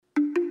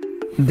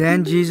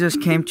Then Jesus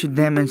came to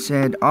them and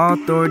said, "All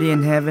authority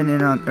in heaven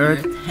and on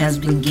earth has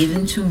been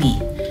given to me.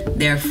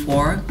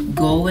 Therefore,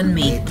 go and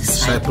make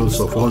disciples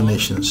of all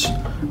nations,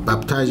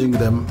 baptizing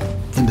them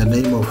in the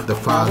name of the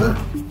Father,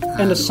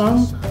 and the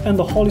Son, and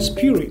the Holy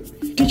Spirit,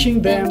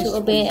 teaching them to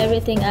obey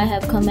everything I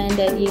have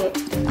commanded you.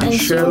 And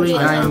surely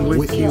I am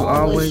with you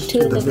always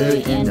to the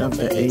very end of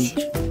the age."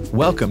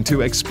 Welcome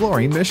to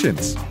Exploring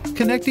Missions,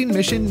 connecting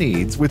mission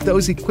needs with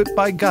those equipped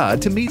by God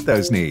to meet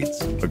those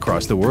needs,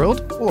 across the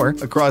world or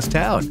across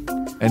town.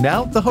 And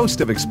now, the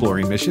host of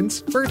Exploring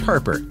Missions, Bert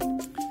Harper.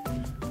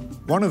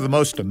 One of the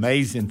most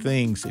amazing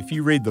things, if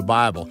you read the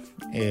Bible,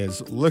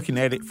 is looking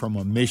at it from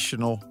a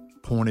missional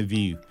point of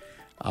view.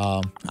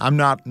 I'm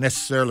not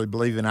necessarily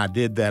believing I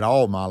did that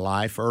all my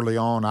life. Early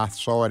on, I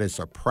saw it as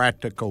a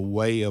practical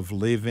way of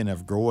living,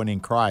 of growing in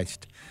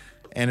Christ.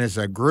 And as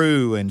I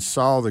grew and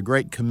saw the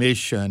Great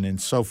Commission and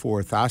so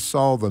forth, I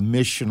saw the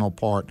missional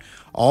part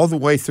all the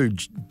way through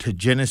to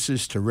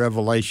Genesis to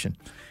Revelation.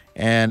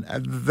 And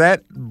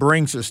that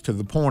brings us to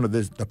the point of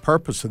this, the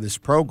purpose of this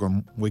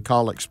program we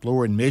call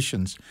Exploring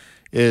Missions,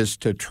 is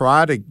to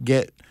try to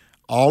get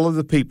all of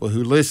the people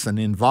who listen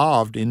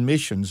involved in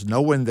missions,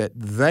 knowing that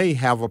they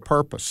have a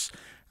purpose.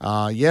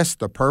 Yes,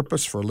 the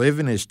purpose for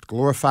living is to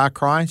glorify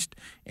Christ,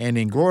 and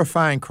in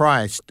glorifying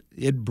Christ,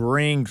 it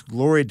brings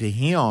glory to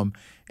Him,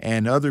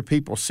 and other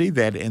people see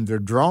that, and they're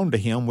drawn to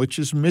Him, which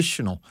is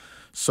missional.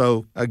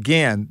 So,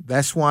 again,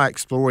 that's why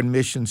Exploring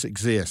Missions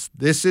exists.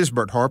 This is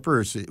Bert Harper,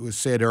 as it was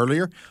said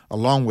earlier,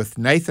 along with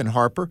Nathan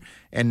Harper.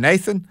 And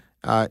Nathan,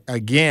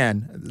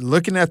 again,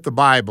 looking at the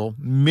Bible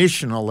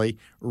missionally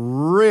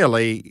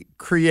really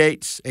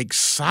creates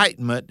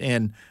excitement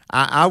and,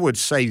 I would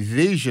say,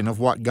 vision of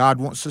what God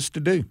wants us to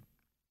do.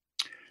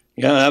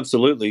 Yeah,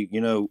 absolutely.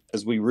 You know,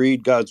 as we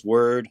read God's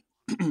Word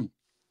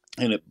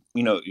and it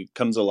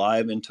comes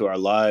alive into our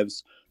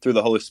lives through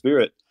the Holy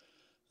Spirit,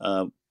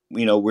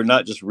 we're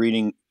not just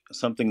reading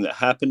something that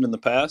happened in the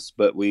past,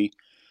 but we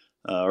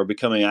are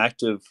becoming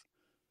active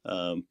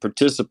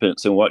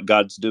participants in what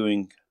God's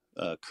doing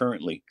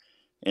currently.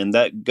 And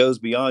that goes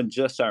beyond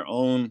just our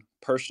own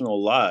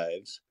personal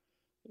lives.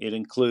 It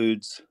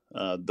includes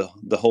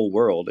the whole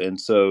world.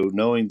 And so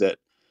knowing that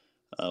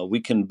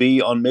we can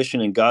be on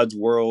mission in God's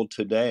world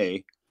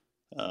today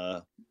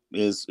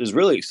is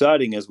really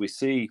exciting, as we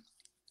see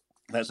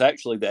that's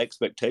actually the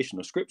expectation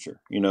of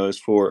Scripture, is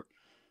for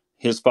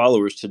His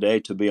followers today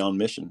to be on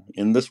mission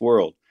in this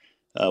world,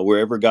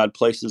 wherever God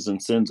places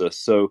and sends us.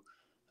 So,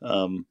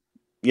 I'm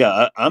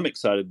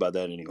excited by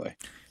that anyway.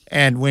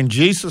 And when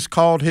Jesus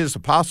called His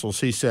apostles,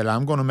 He said,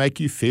 "I'm going to make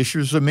you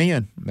fishers of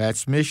men."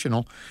 That's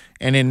missional.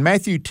 And in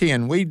Matthew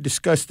 10, we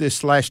discussed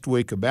this last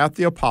week about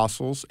the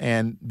apostles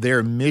and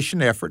their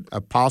mission effort.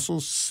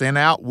 Apostles sent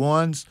out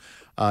ones.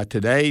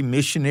 Today,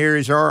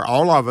 missionaries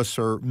all of us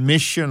are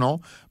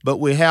missional, but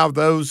we have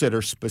those that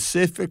are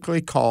specifically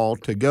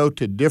called to go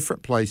to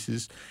different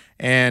places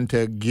and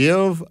to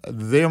give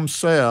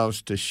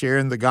themselves to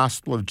sharing the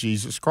gospel of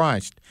Jesus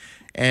Christ.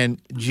 And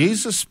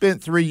Jesus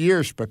spent 3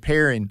 years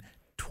preparing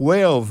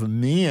 12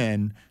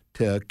 men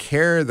to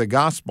carry the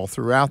gospel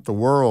throughout the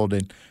world.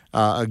 And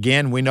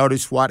again, we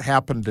notice what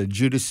happened to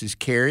Judas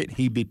Iscariot.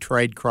 He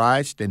betrayed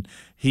Christ, and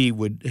he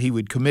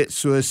would commit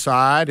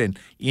suicide and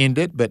end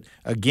it. But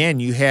again,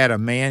 you had a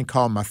man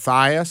called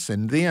Matthias,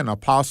 and then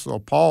Apostle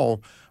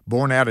Paul,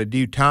 born out of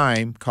due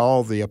time,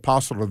 called the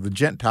Apostle of the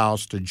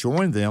Gentiles to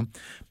join them.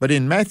 But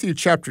in Matthew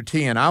chapter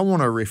 10, I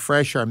want to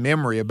refresh our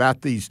memory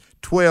about these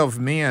 12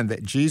 men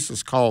that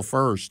Jesus called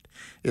first.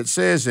 It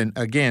says in,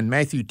 again,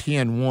 Matthew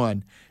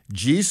 10:1,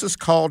 Jesus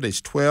called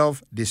His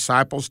 12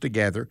 disciples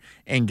together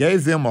and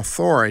gave them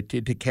authority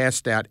to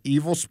cast out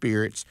evil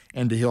spirits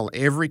and to heal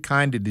every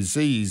kind of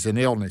disease and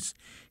illness.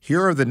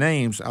 Here are the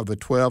names of the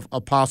 12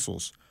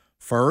 apostles.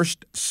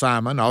 First,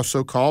 Simon,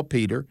 also called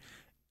Peter,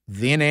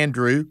 then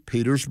Andrew,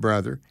 Peter's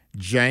brother,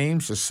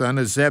 James, the son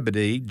of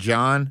Zebedee,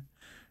 John,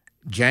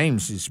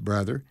 James's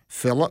brother,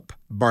 Philip,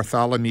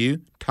 Bartholomew,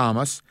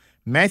 Thomas,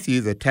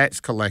 Matthew, the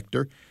tax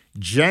collector,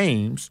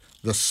 James,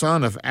 the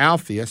son of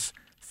Alphaeus,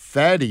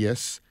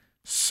 Thaddeus,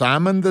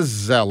 Simon the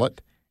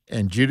Zealot,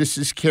 and Judas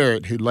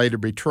Iscariot, who later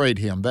betrayed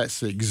Him. That's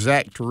the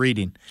exact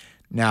reading.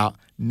 Now,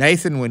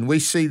 Nathan, when we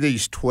see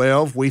these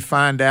 12, we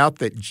find out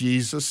that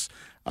Jesus,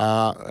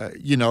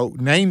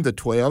 named the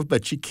 12,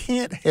 but you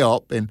can't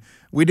help, and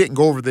we didn't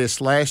go over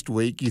this last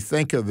week, you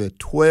think of the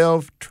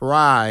 12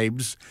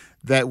 tribes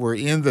that were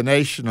in the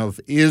nation of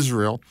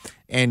Israel,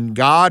 and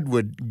God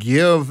would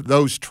give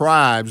those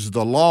tribes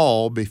the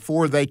law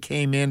before they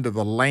came into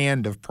the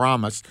land of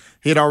promise.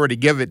 He'd already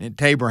given it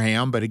to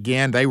Abraham, but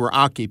again, they were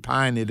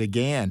occupying it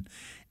again.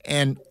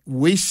 And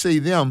we see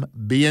them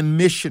being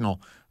missional.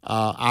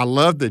 I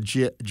love the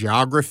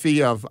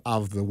geography of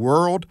the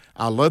world.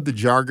 I love the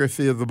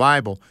geography of the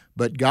Bible.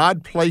 But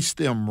God placed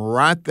them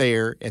right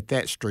there at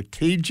that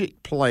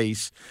strategic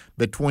place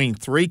between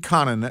three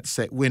continents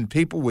that when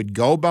people would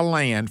go by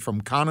land from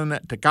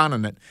continent to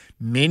continent,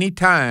 many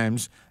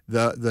times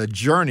the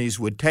journeys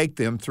would take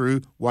them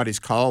through what is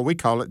called, we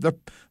call it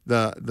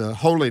the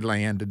Holy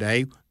Land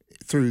today,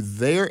 through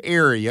their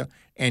area.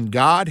 and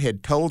God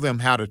had told them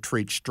how to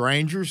treat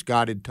strangers.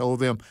 God had told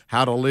them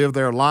how to live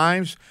their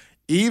lives.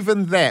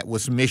 Even that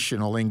was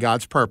missional in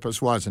God's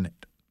purpose, wasn't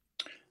it?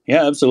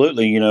 Yeah,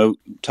 absolutely. You know,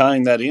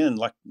 tying that in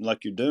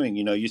like you're doing,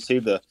 you know, you see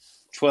the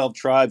 12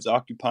 tribes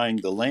occupying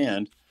the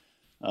land.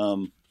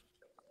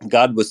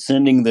 God was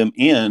sending them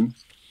in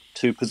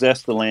to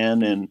possess the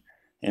land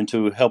and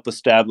to help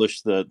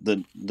establish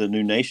the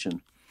new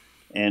nation.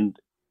 And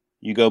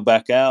you go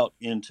back out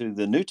into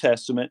the New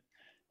Testament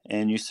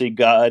and you see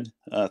God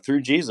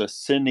through Jesus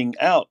sending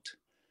out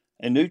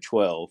a new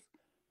 12.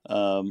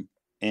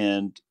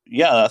 And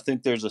yeah, I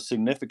think there's a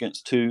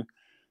significance to,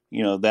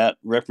 you know, that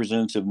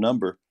representative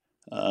number.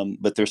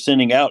 But they're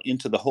sending out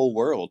into the whole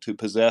world to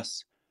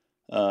possess,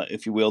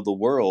 if you will, the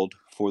world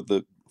for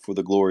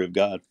the glory of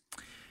God.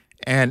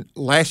 And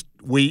last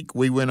week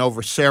we went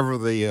over several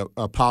of the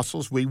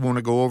apostles. We want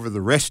to go over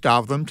the rest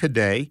of them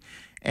today.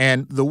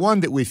 And the one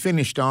that we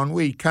finished on,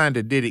 we kind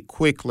of did it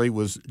quickly,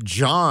 was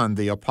John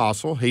the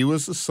apostle. He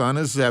was the son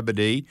of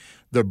Zebedee,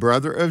 the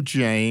brother of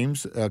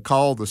James,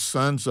 called the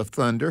sons of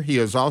thunder. He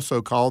is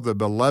also called the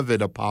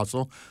beloved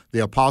apostle, the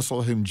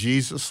apostle whom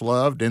Jesus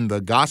loved in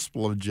the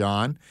Gospel of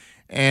John.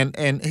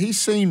 And he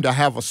seemed to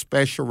have a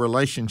special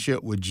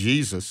relationship with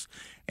Jesus.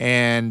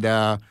 And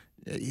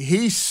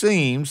he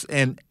seems,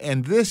 and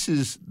this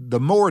is the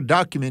more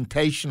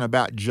documentation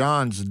about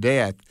John's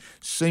death,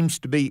 seems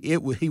to be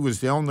he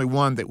was the only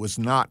one that was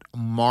not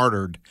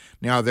martyred.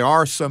 Now, there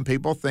are some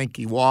people think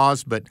he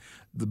was, but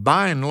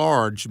by and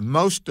large,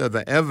 most of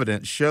the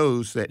evidence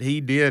shows that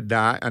he did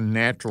die a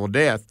natural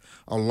death,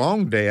 a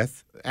long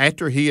death,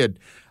 after he had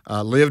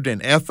lived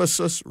in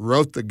Ephesus,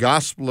 wrote the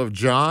Gospel of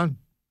John,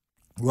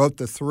 wrote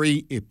the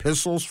 3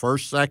 epistles,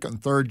 1st, 2nd,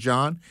 and 3rd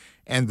John,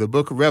 and the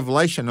book of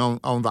Revelation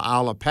on the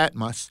Isle of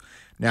Patmos.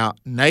 Now,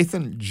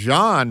 Nathan,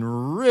 John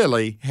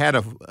really had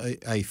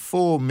a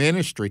full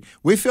ministry.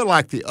 We feel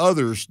like the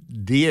others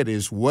did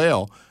as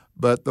well,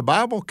 but the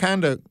Bible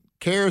kind of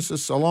carries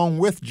us along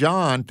with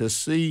John to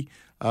see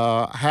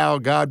how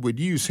God would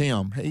use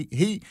him.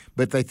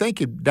 But they think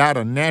he died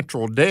a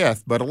natural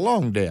death, but a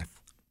long death,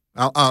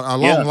 a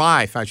long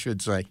life, I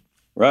should say.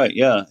 Right.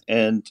 Yeah,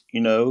 and you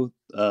know,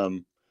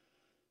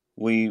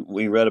 we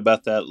read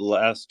about that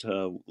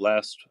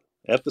last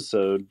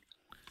episode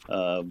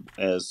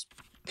as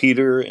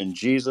Peter and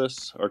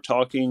Jesus are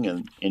talking,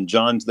 and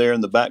John's there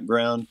in the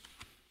background,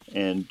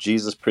 and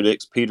Jesus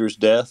predicts Peter's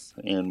death,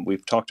 and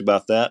we've talked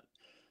about that.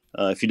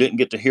 If you didn't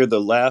get to hear the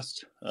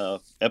last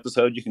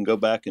episode, you can go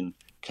back and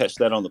catch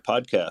that on the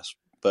podcast.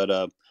 But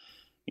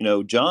you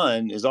know,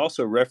 John is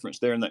also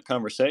referenced there in that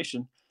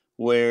conversation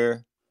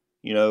where,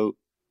 you know,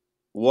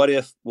 what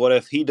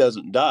if he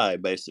doesn't die,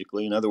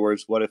 basically? In other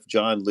words, what if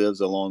John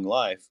lives a long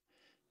life?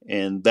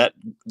 And that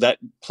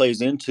plays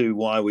into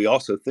why we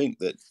also think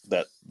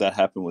that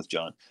happened with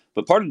John.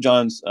 But part of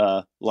John's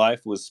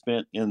life was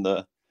spent in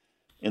the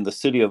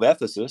city of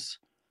Ephesus,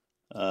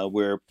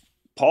 where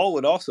Paul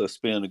would also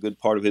spend a good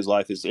part of his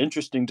life. It's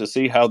interesting to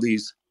see how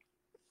these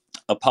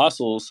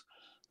apostles'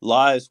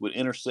 lives would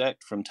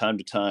intersect from time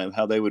to time,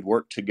 how they would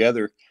work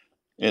together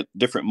at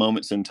different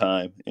moments in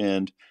time.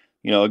 And,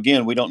 you know,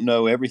 again, we don't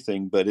know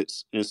everything, but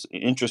it's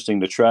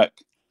interesting to track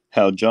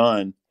how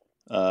John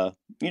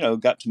you know,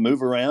 got to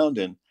move around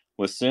and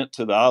was sent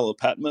to the Isle of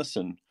Patmos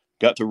and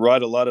got to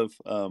write a lot of,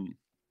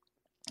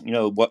 you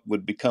know, what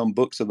would become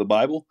books of the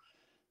Bible.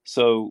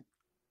 So,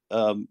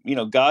 you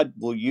know, God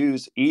will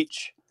use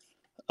each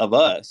of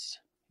us,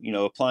 you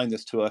know, applying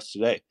this to us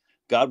today.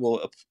 God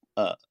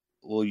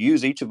will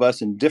use each of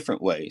us in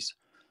different ways.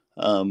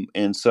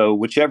 And so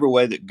whichever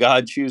way that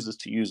God chooses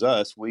to use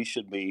us, we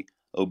should be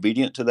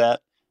obedient to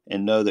that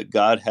and know that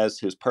God has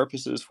his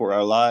purposes for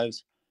our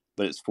lives,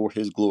 but it's for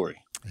his glory.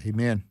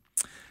 Amen.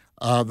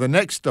 The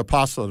next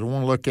apostle I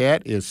want to look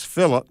at is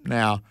Philip.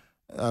 Now,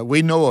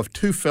 we know of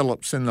 2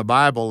 Philips in the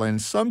Bible,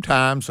 and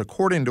sometimes,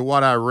 according to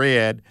what I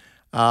read,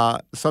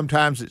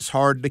 sometimes it's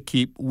hard to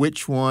keep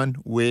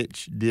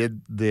which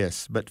did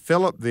this. But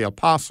Philip the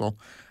apostle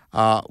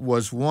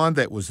was one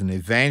that was an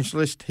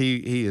evangelist.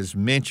 He is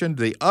mentioned.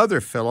 The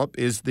other Philip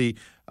is the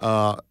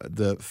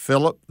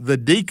Philip the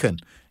deacon,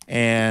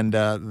 and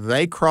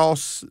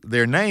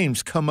their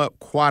names come up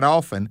quite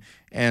often,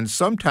 and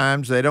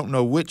sometimes they don't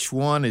know which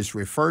one is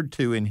referred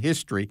to in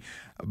history.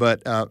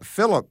 But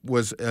Philip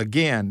was,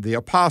 again, the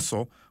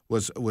apostle,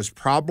 was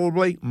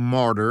probably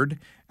martyred.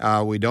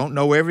 We don't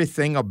know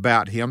everything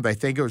about him. They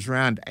think it was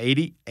around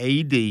 80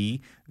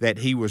 A.D. that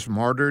he was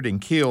martyred and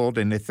killed,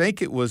 and they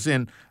think it was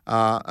in,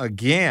 a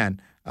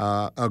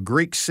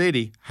Greek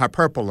city,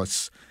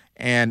 Hyperpolis.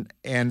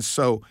 And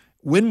so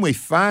when we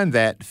find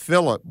that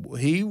Philip,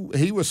 he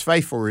was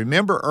faithful.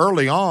 Remember,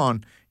 early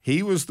on,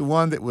 he was the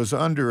one that was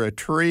under a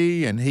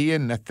tree, and he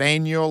and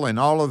Nathaniel and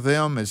all of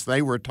them, as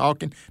they were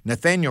talking.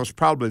 Nathaniel's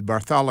probably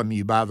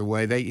Bartholomew, by the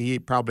way. He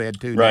probably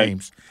had 2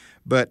 names.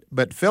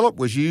 But Philip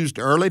was used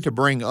early to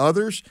bring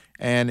others,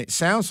 and it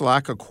sounds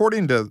like,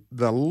 according to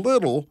the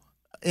little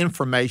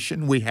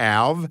information we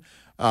have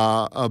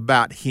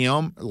about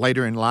him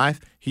later in life,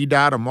 he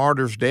died a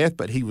martyr's death,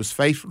 but he was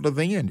faithful to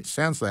the end. It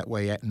sounds that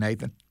way,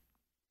 Nathan.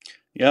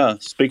 Yeah.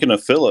 Speaking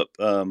of Philip,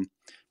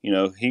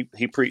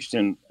 he preached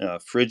in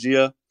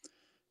Phrygia,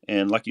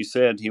 and like you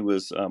said, he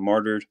was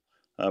martyred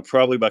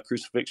probably by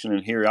crucifixion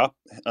in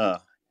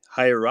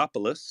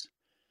Hierapolis.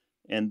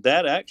 And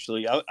that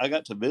actually, I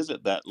got to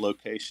visit that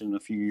location a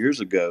few years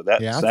ago.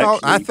 Yeah, That's I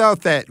actually,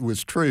 thought that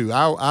was true.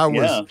 I was,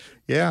 yeah,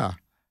 yeah.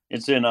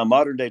 it's in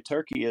modern day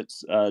Turkey.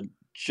 It's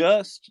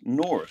just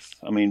north.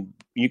 I mean,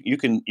 you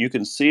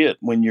can see it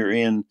when you're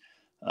in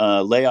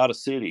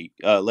Laodicea,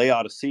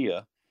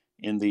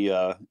 in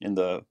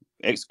the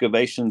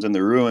excavations and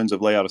the ruins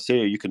of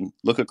Laodicea. You can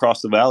look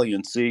across the valley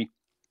and see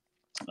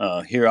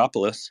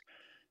Hierapolis,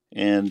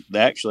 and they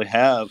actually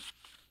have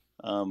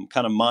kind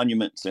of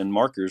monuments and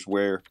markers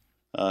where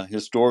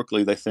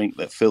historically they think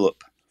that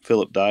Philip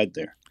died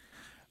there.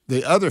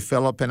 The other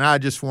Philip, and I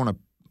just want to,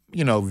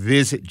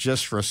 visit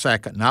just for a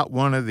second, not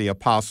one of the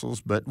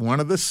apostles, but one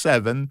of the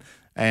seven,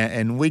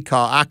 and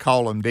I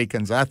call them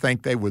deacons. I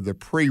think they were the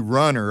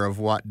pre-runner of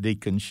what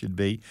deacons should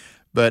be.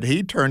 But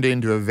he turned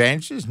into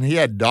evangelists, and he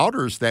had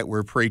daughters that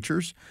were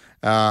preachers,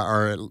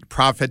 or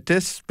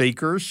prophetess,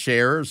 speakers,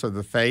 sharers of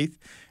the faith.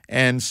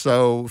 And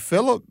so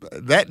Philip,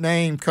 that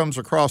name comes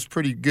across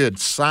pretty good.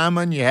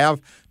 Simon, you have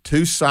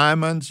two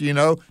Simons,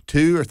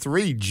 2 or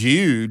 3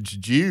 Judes.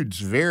 Jude's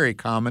very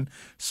common.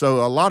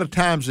 So a lot of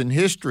times in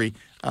history,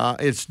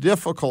 it's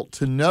difficult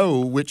to know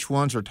which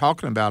ones are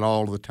talking about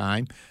all the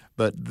time,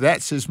 but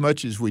that's as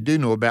much as we do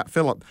know about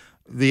Philip.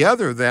 The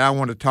other that I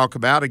want to talk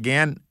about,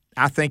 again,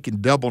 I think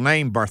in double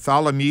name,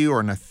 Bartholomew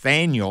or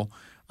Nathaniel.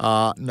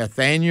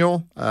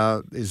 Nathaniel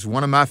is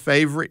one of my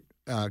favorite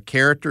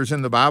characters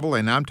in the Bible,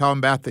 and I'm talking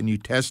about the New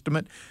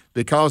Testament,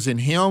 because in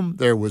him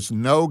there was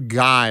no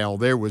guile,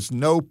 there was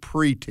no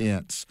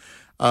pretense.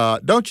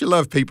 Don't you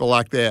love people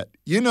like that?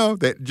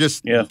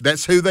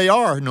 That's who they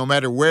are, no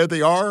matter where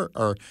they are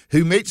or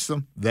who meets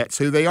them, that's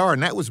who they are.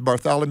 And that was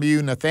Bartholomew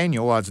and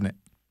Nathaniel, wasn't it?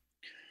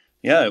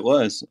 Yeah, it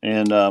was.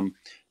 And,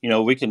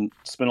 we can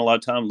spend a lot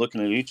of time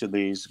looking at each of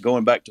these,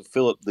 going back to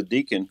Philip the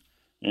deacon,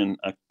 and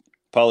I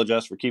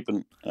apologize for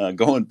keeping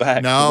going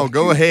back. No,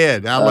 go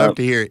ahead. I love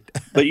to hear it.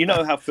 But you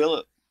know how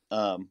Philip,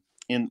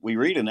 we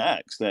read in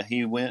Acts that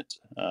he went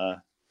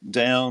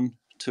down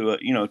to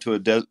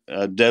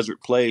a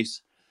desert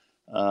place,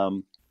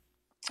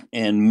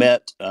 and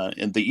met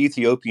the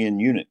Ethiopian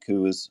eunuch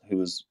who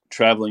was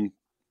traveling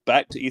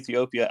back to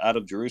Ethiopia out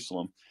of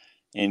Jerusalem,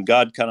 and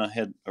God kind of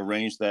had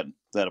arranged that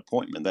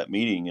appointment, that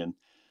meeting, and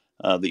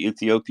the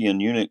Ethiopian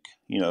eunuch,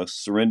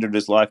 surrendered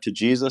his life to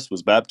Jesus,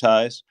 was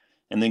baptized,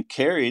 and then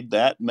carried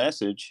that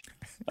message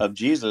of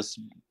Jesus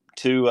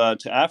to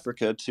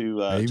Africa,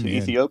 to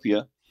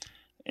Ethiopia,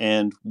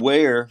 and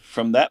where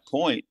from that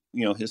point,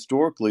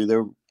 historically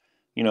there,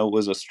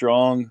 was a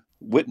strong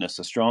witness,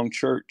 a strong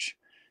church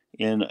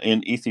in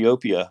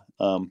Ethiopia,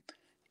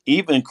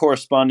 even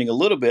corresponding a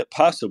little bit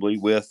possibly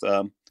with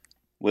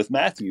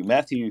Matthew.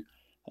 Matthew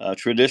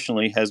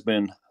traditionally has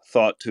been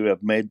thought to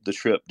have made the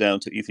trip down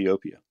to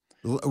Ethiopia.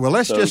 Well,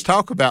 let's just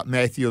talk about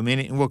Matthew a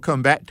minute, and we'll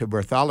come back to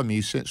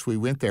Bartholomew since we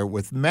went there.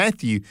 With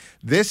Matthew,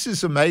 this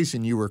is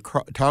amazing. You were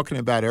talking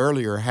about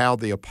earlier how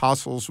the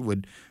apostles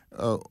would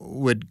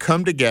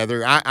come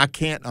together. I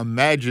can't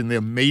imagine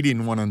them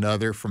meeting one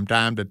another from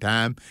time to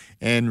time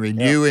and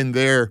renewing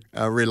their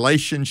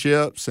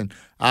relationships. And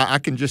I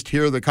can just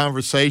hear the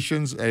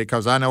conversations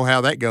because I know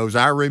how that goes.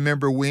 I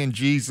remember when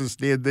Jesus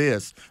did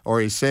this or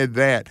he said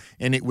that,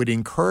 and it would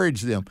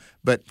encourage them.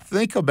 But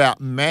think about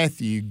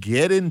Matthew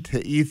getting to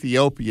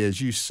Ethiopia,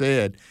 as you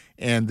said,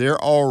 and they're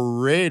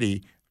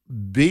already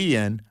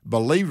being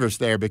believers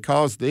there,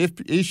 because the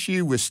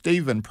issue with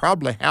Stephen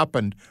probably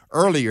happened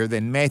earlier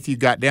than Matthew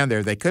got down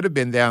there. They could have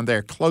been down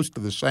there close to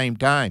the same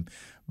time.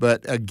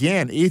 But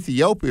again,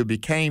 Ethiopia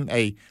became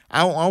I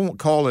won't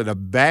call it a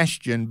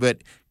bastion,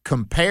 but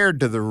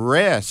compared to the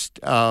rest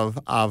of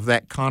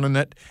that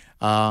continent,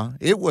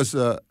 it was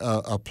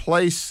a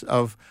place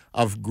of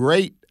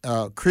great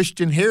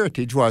Christian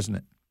heritage, wasn't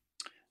it?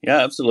 Yeah,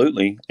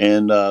 absolutely.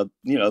 And,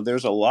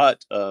 there's a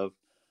lot of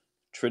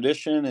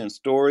tradition and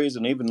stories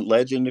and even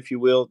legend, if you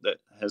will, that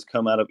has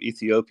come out of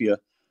Ethiopia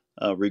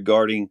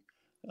regarding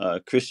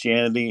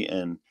Christianity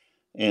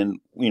and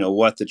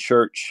what the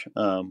church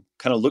kind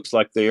of looks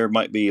like there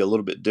might be a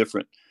little bit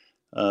different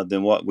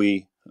than what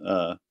we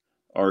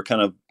are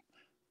kind of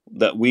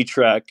that we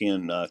track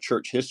in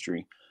church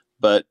history.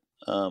 But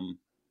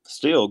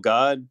still,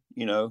 God,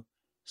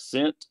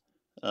 sent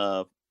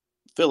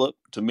Philip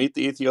to meet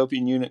the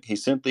Ethiopian eunuch. He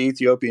sent the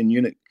Ethiopian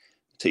eunuch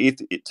to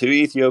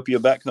Ethiopia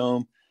back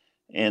home,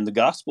 and the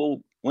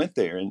gospel went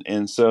there.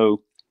 And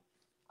so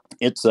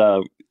it's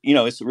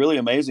it's really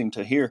amazing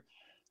to hear.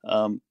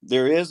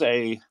 There is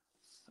I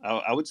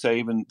would say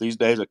even these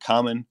days, a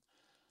common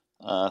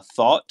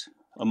thought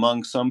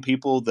among some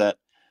people that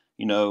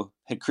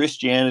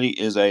Christianity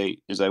is a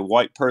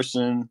white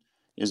person,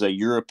 is a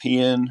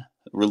European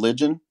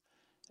religion,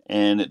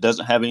 and it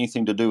doesn't have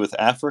anything to do with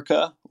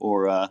Africa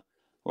or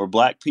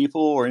black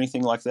people or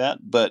anything like that.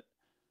 But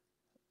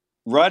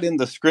right in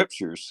the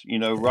scriptures,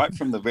 right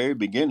from the very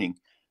beginning,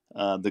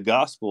 the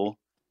gospel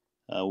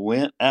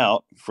went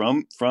out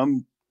from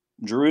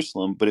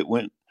Jerusalem, but it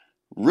went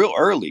real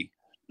early.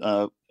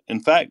 In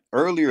fact,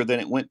 earlier than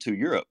it went to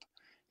Europe.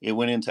 It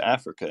went into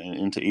Africa and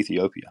into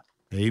Ethiopia.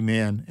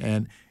 Amen.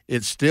 And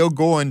it's still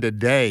going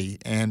today.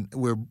 And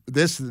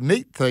this is the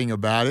neat thing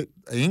about it.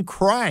 In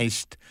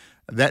Christ,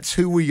 that's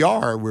who we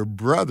are. We're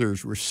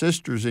brothers. We're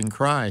sisters in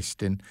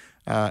Christ. And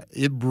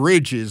it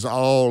bridges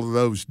all of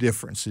those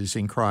differences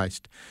in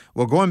Christ.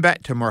 Well, going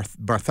back to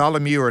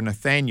Bartholomew or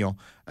Nathaniel,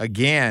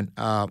 again,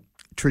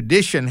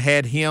 tradition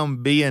had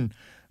him being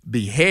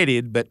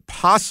beheaded, but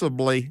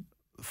possibly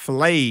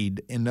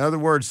flayed. In other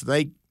words,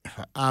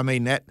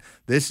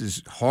 this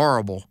is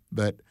horrible,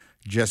 but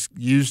just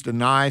used a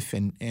knife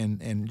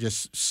and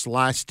just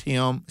sliced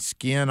him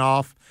skin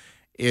off.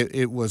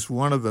 It was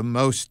one of the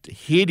most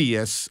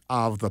hideous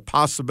of the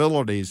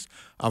possibilities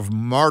of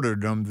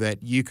martyrdom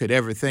that you could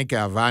ever think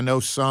of. I know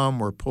some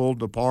were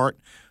pulled apart,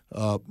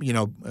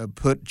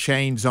 put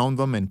chains on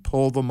them and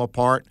pull them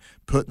apart,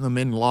 putting them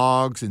in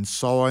logs and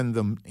sawing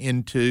them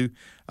into.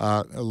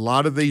 A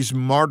lot of these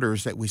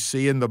martyrs that we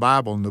see in the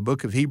Bible, in the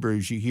book of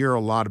Hebrews, you hear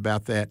a lot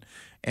about that.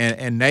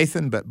 And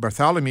Nathan, but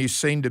Bartholomew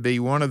seemed to be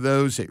one of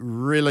those that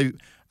really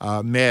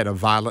met a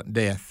violent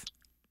death.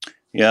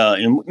 Yeah,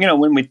 and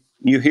when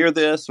you hear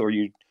this or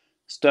you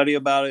study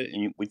about it,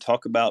 and we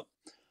talk about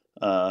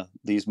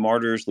these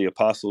martyrs, the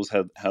apostles,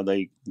 how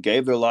they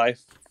gave their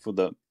life for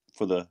the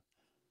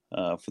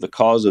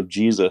cause of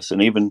Jesus,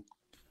 and even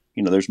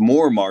there's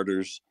more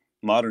martyrs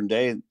modern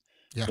day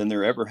than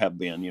there ever have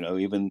been.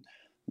 Even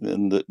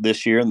in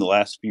this year and the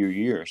last few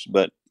years.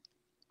 But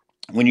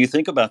when you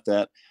think about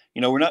that,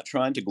 we're not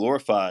trying to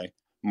glorify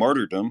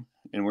martyrdom,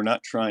 and we're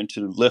not trying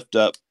to lift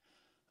up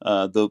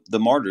the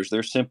martyrs.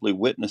 They're simply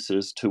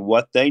witnesses to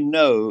what they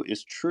know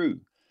is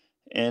true.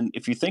 And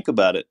if you think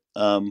about it,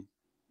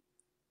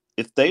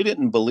 if they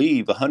didn't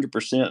believe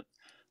 100%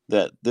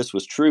 that this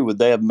was true, would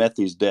they have met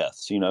these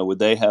deaths? Would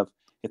they have,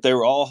 if they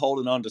were all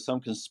holding on to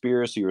some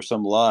conspiracy or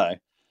some lie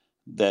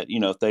that,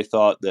 if they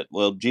thought that,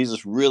 well,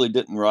 Jesus really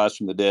didn't rise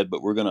from the dead,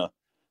 but we're gonna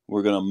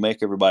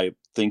make everybody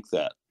think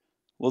that.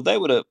 Well, they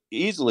would have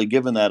easily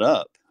given that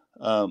up.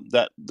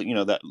 That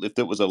if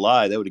it was a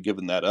lie, they would have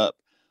given that up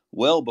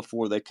well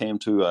before they came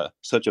to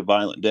such a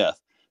violent death.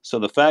 So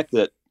the fact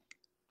that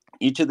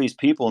each of these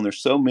people, and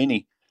there's so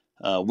many,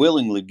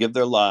 willingly give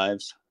their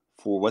lives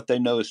for what they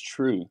know is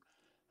true,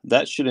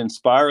 that should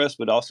inspire us,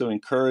 but also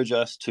encourage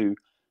us to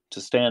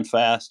stand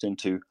fast and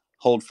to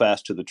hold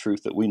fast to the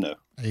truth that we know.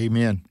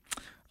 Amen.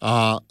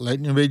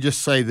 Let me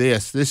just say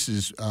this. This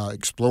is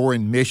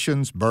Exploring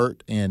Missions,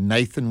 Bert and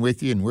Nathan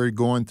with you, and we're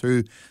going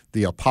through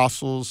the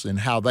apostles and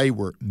how they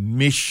were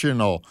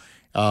missional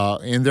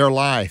in their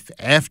life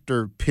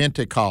after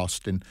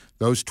Pentecost. And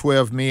those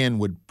 12 men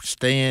would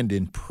stand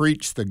and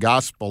preach the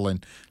gospel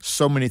and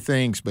so many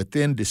things, but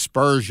then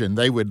dispersion,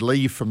 they would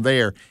leave from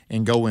there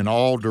and go in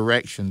all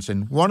directions.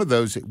 And one of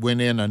those that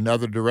went in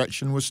another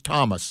direction was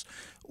Thomas.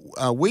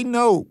 We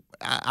know,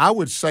 I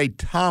would say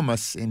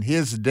Thomas and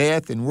his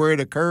death and where it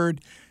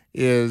occurred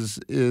is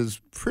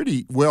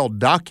pretty well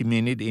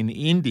documented in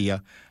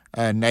India,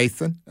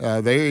 Nathan.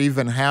 They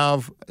even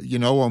have,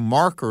 a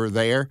marker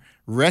there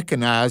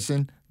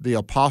recognizing the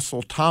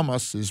Apostle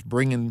Thomas is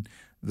bringing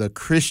the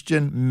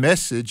Christian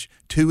message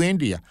to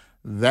India.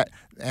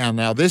 And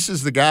now this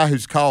is the guy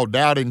who's called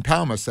Doubting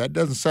Thomas. That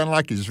doesn't sound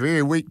like he's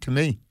very weak to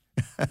me.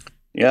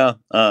 Yeah.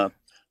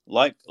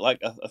 Like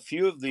a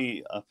few of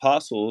the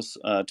apostles,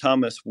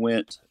 Thomas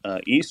went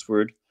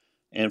eastward,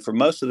 and for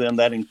most of them,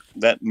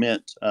 that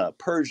meant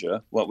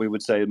Persia, what we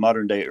would say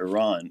modern day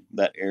Iran,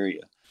 that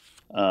area.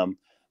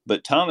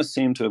 But Thomas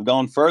seemed to have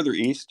gone further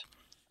east,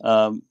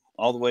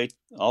 all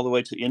the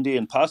way to India,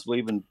 and possibly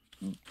even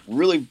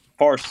really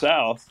far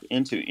south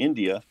into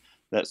India,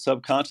 that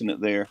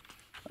subcontinent there,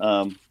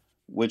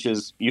 which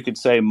is, you could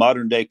say,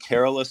 modern day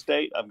Kerala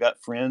state. I've got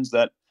friends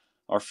that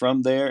are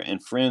from there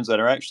and friends that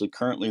are actually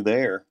currently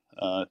there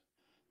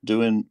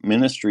doing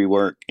ministry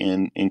work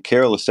in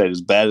Kerala state,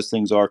 as bad as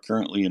things are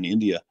currently in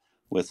India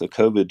with the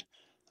COVID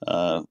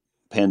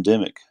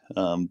pandemic.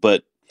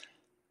 But,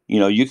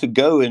 you could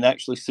go and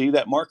actually see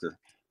that marker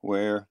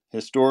where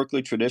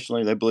historically,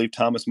 traditionally, they believe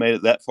Thomas made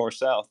it that far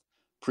south,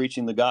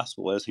 preaching the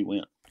gospel as he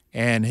went.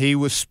 And he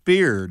was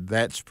speared.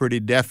 That's pretty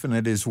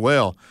definite as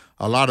well.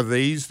 A lot of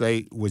these,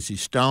 was he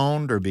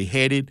stoned or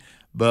beheaded?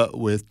 But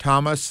with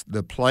Thomas,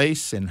 the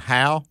place and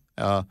how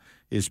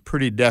is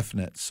pretty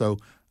definite. So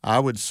I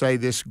would say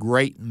this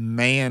great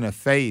man of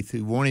faith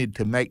who wanted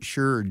to make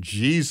sure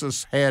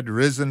Jesus had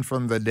risen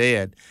from the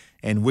dead,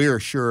 and we are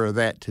sure of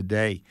that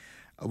today.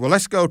 Well,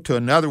 let's go to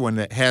another one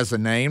that has a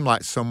name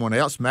like someone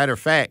else. Matter of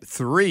fact,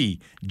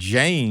 3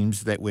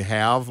 James that we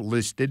have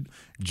listed.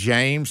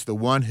 James, the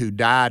one who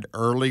died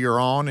earlier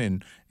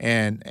on,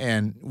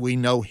 and we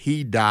know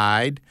he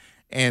died.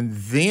 And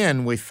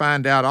then we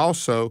find out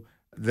also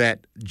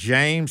that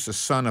James, the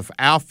son of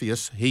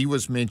Alphaeus, he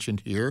was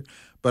mentioned here,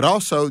 but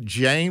also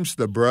James,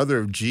 the brother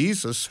of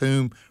Jesus,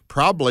 whom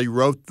probably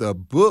wrote the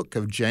book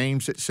of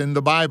James that's in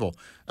the Bible.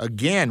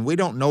 Again, we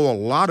don't know a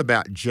lot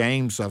about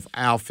James of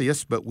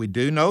Alphaeus, but we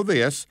do know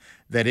this,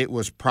 that it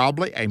was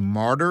probably a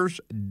martyr's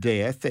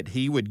death, that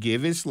he would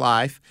give his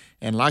life.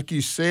 And like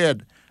you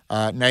said,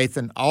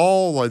 Nathan,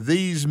 all of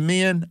these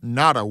men,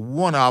 not a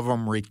one of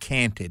them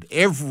recanted.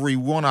 Every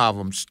one of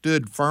them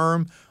stood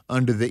firm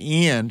unto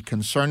the end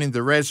concerning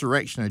the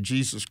resurrection of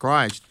Jesus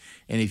Christ.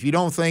 And if you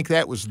don't think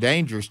that was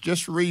dangerous,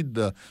 just read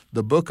the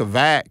book of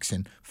Acts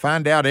and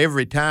find out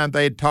every time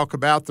they'd talk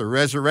about the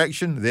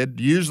resurrection, there'd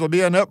usually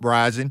be an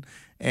uprising.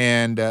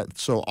 And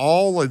so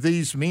all of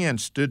these men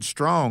stood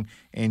strong,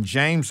 and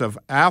James of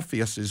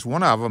Alphaeus is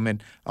one of them.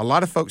 And a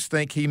lot of folks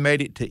think he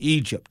made it to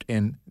Egypt,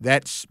 and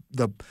that's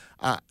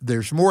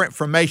there's more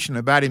information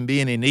about him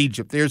being in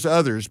Egypt. There's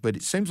others, but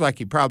it seems like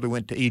he probably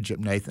went to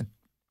Egypt, Nathan.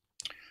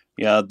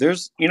 Yeah,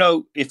 there's,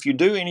 if you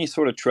do any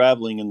sort of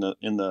traveling in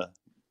the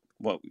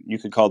what you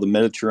could call the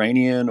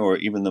Mediterranean or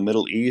even the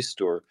Middle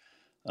East or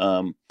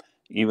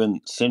even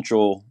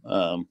Central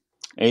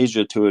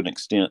Asia to an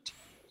extent,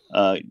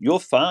 you'll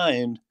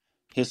find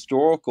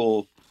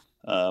historical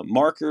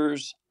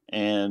markers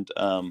and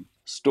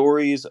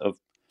stories of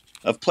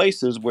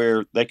places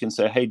where they can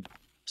say, hey,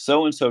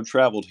 so-and-so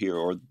traveled here,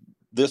 or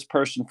this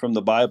person from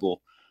the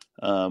Bible,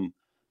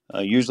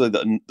 usually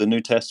the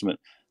New Testament,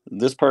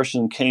 this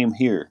person came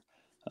here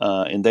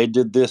and they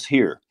did this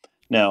here.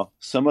 Now,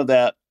 some of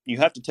that you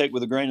have to take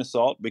with a grain of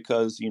salt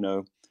because,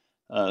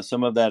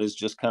 some of that is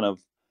just kind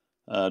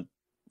of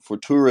for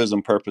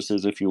tourism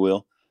purposes, if you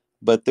will.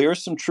 But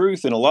there's some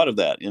truth in a lot of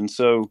that. And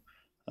so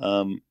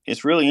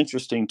it's really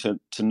interesting to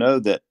know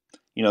that,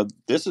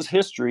 this is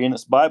history and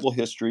it's Bible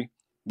history,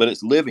 but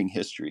it's living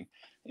history.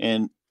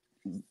 And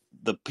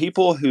the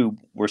people who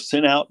were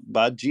sent out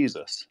by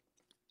Jesus,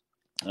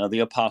 the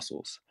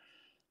apostles,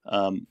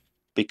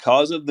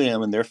 because of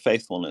them and their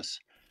faithfulness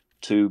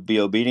to be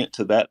obedient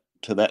to that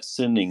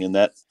sending and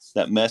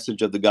that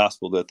message of the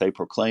gospel that they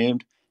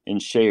proclaimed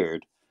and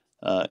shared,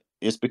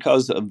 it's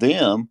because of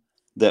them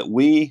that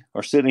we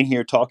are sitting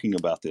here talking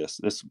about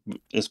this.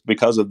 It's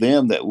because of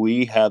them that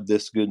we have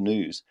this good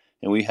news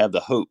and we have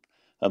the hope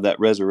of that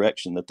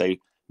resurrection that they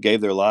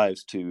gave their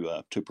lives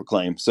to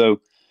proclaim.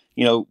 So,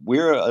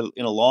 we're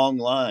in a long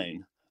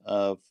line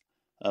of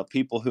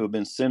people who have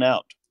been sent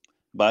out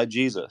by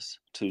Jesus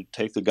to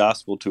take the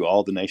gospel to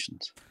all the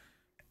nations.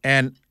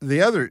 And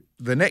the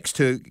next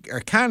two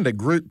are kind of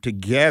grouped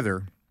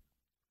together.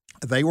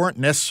 They weren't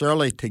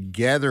necessarily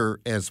together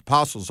as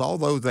apostles,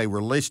 although they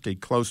were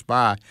listed close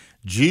by.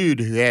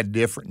 Jude, who had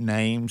different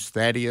names,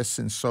 Thaddeus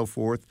and so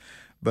forth,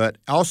 but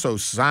also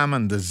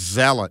Simon the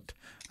Zealot.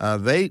 A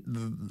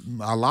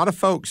lot of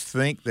folks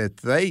think that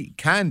they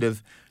kind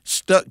of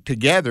stuck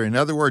together. In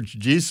other words,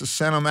 Jesus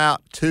sent them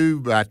out two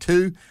by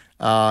two.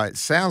 It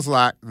sounds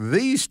like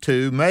these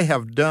two may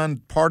have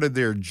done part of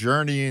their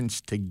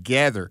journeyings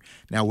together.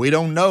 Now, we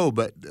don't know,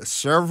 but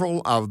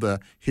several of the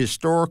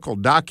historical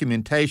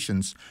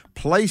documentations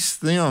place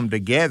them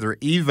together,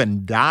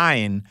 even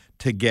dying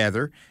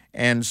together.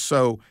 And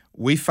so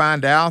we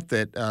find out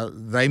that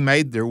they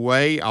made their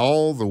way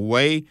all the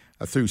way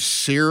through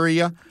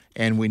Syria,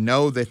 and we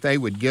know that they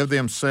would give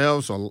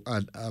themselves,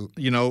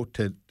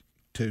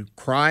 to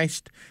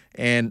Christ.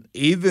 And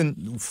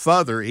even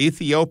further,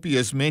 Ethiopia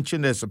is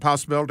mentioned as a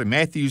possibility.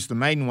 Matthew's the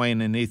main way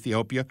in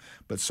Ethiopia,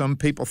 but some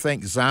people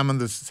think Simon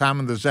the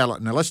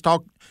Zealot. Now, let's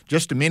talk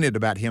just a minute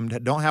about him.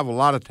 Don't have a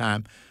lot of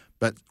time,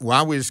 but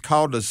why was he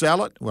called a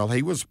zealot? Well,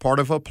 he was part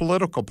of a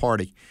political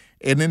party.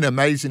 Isn't it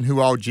amazing who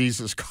all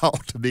Jesus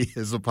called to be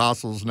his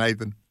apostles,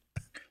 Nathan?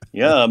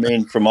 Yeah,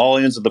 from all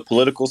ends of the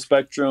political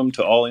spectrum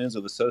to all ends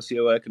of the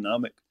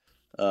socioeconomic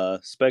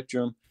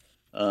spectrum.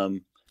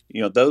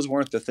 Those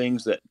weren't the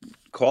things that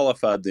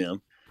qualified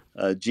them.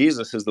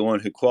 Jesus is the one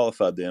who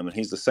qualified them, and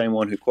he's the same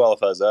one who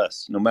qualifies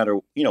us, no matter,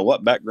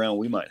 what background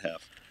we might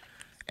have.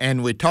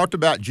 And we talked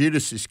about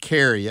Judas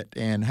Iscariot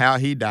and how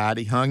he died.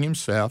 He hung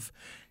himself.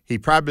 He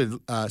probably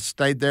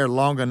stayed there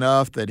long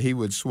enough that he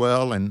would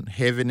swell and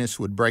heaviness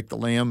would break the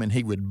limb and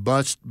he would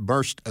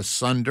burst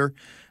asunder.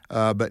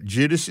 But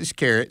Judas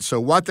Iscariot,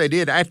 so what they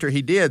did after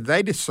he did,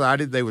 they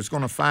decided they was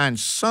going to find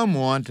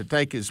someone to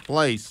take his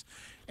place.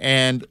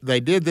 And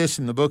they did this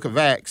in the book of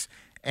Acts.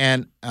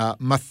 And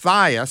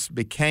Matthias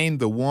became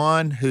the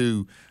one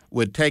who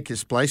would take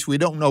his place. We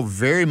don't know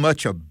very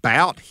much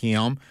about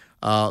him,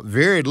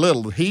 very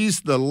little.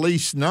 He's the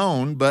least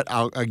known, but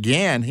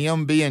again,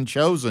 him being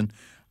chosen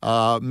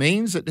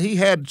means that he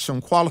had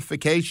some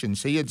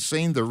qualifications. He had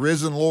seen the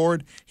risen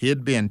Lord. He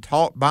had been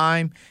taught by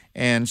him.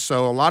 And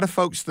so a lot of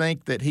folks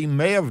think that he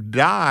may have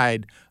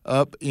died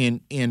up in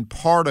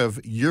part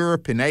of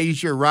Europe and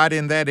Asia, right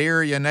in that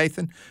area,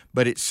 Nathan.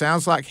 But it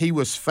sounds like he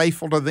was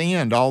faithful to the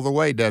end all the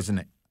way, doesn't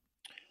it?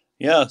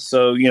 Yeah.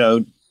 So,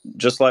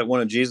 just like one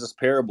of Jesus'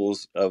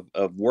 parables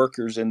of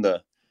workers in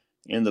the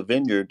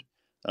vineyard,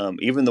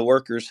 even the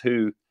workers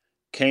who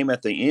came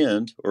at the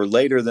end or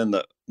later than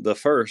the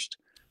first,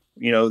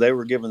 they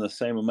were given the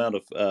same amount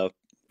of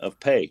of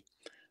pay.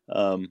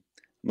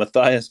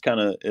 Matthias kind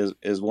of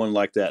is one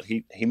like that.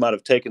 He might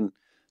have taken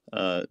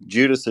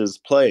Judas's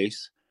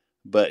place,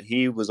 but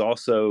he was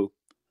also,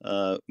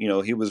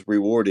 he was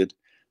rewarded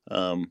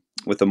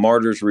with a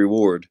martyr's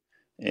reward,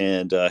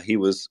 and he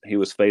was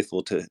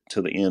faithful to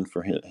the end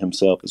for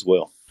himself as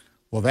well.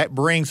 Well, that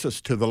brings us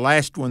to the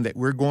last one that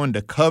we're going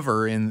to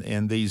cover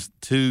in these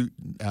two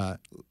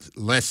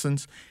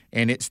lessons,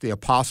 and it's the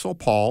Apostle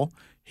Paul.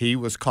 He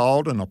was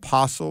called an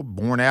apostle,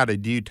 born out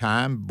of due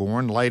time,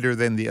 born later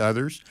than the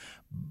others,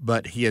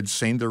 but he had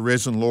seen the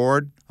risen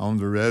Lord on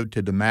the road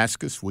to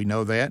Damascus. We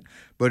know that.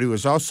 But he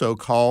was also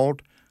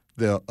called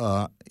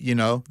the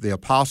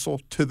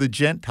apostle to the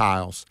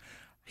Gentiles.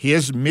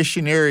 His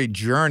missionary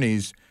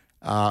journeys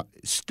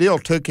still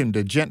took him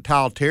to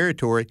Gentile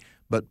territory,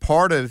 but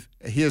part of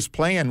his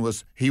plan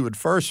was he would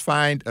first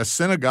find a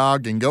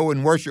synagogue and go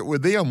and worship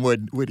with them,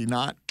 would he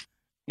not?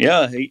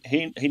 Yeah,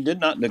 he did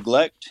not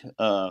neglect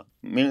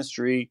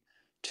ministry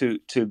to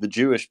the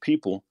Jewish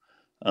people.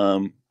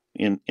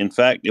 In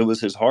fact, it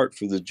was his heart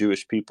for the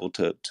Jewish people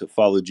to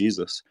follow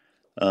Jesus.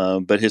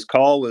 But his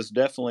call was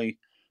definitely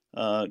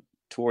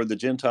toward the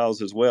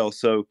Gentiles as well.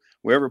 So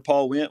wherever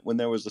Paul went, when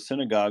there was a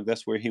synagogue,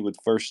 that's where he would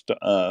first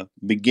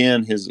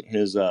begin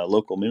his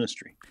local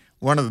ministry.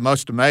 One of the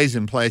most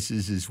amazing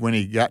places is when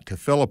he got to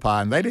Philippi,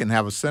 and they didn't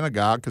have a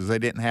synagogue because they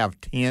didn't have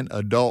 10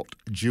 adult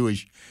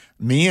Jewish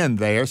men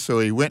there. So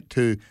he went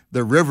to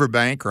the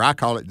riverbank, or I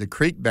call it the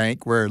creek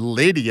bank, where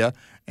Lydia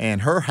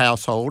and her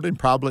household and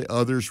probably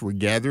others were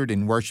gathered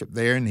and worshiped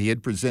there, and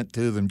he'd present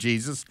to them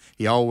Jesus.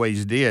 He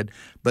always did.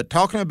 But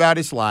talking about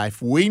his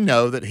life, we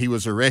know that he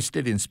was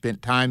arrested and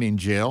spent time in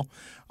jail.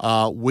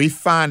 We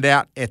find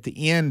out at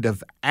the end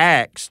of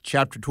Acts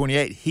chapter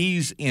 28,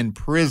 he's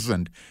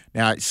imprisoned.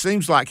 Now, it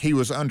seems like he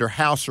was under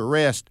house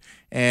arrest,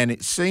 and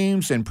it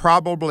seems and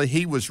probably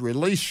he was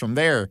released from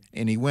there,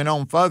 and he went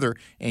on further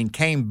and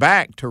came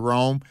back to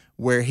Rome,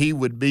 where he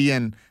would be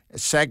in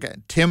 2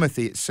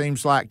 Timothy. It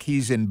seems like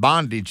he's in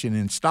bondage and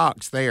in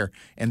stocks there.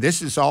 And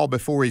this is all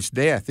before his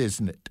death,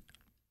 isn't it?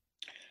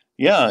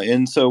 Yeah,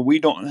 and so we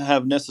don't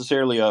have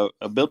necessarily a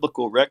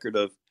biblical record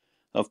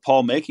of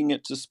Paul making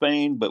it to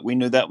Spain, but we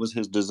knew that was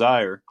his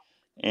desire.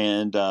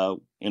 And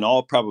in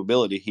all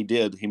probability, he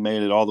did. He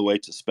made it all the way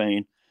to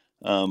Spain.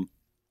 And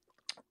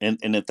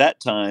at that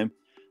time,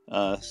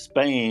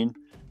 Spain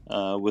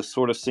was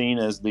sort of seen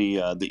as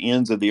the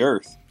ends of the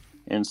earth.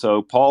 And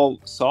so Paul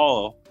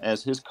saw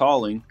as his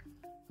calling,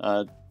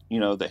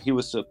 that he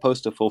was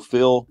supposed to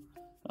fulfill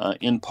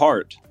in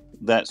part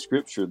that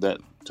scripture, that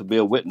to be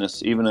a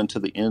witness even unto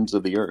the ends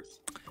of the earth.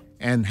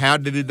 And how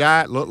did he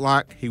die? It looked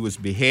like he was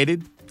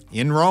beheaded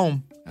in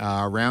Rome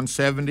around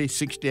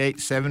 68,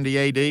 70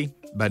 A.D.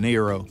 by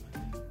Nero.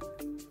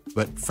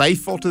 But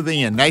faithful to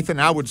the end. Nathan,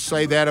 I would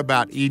say that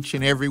about each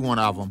and every one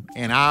of them.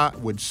 And I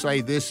would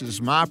say this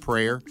is my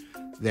prayer,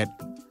 that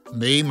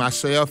me,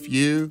 myself,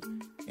 you,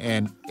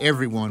 and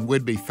everyone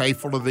would be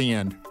faithful to the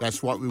end.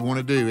 That's what we want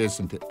to do,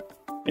 isn't it?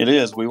 It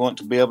is. We want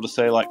to be able to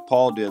say, like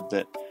Paul did,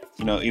 that,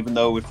 even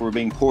though if we're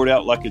being poured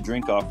out like a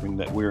drink offering,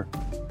 that we're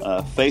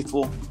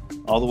faithful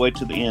all the way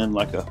to the end,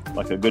 like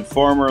a good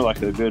farmer,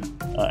 like a good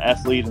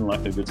athlete, and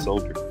like a good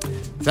soldier.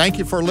 Thank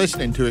you for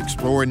listening to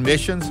Exploring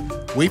Missions.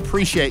 We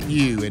appreciate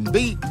you, and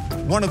be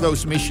one of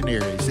those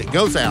missionaries that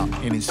goes out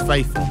and is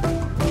faithful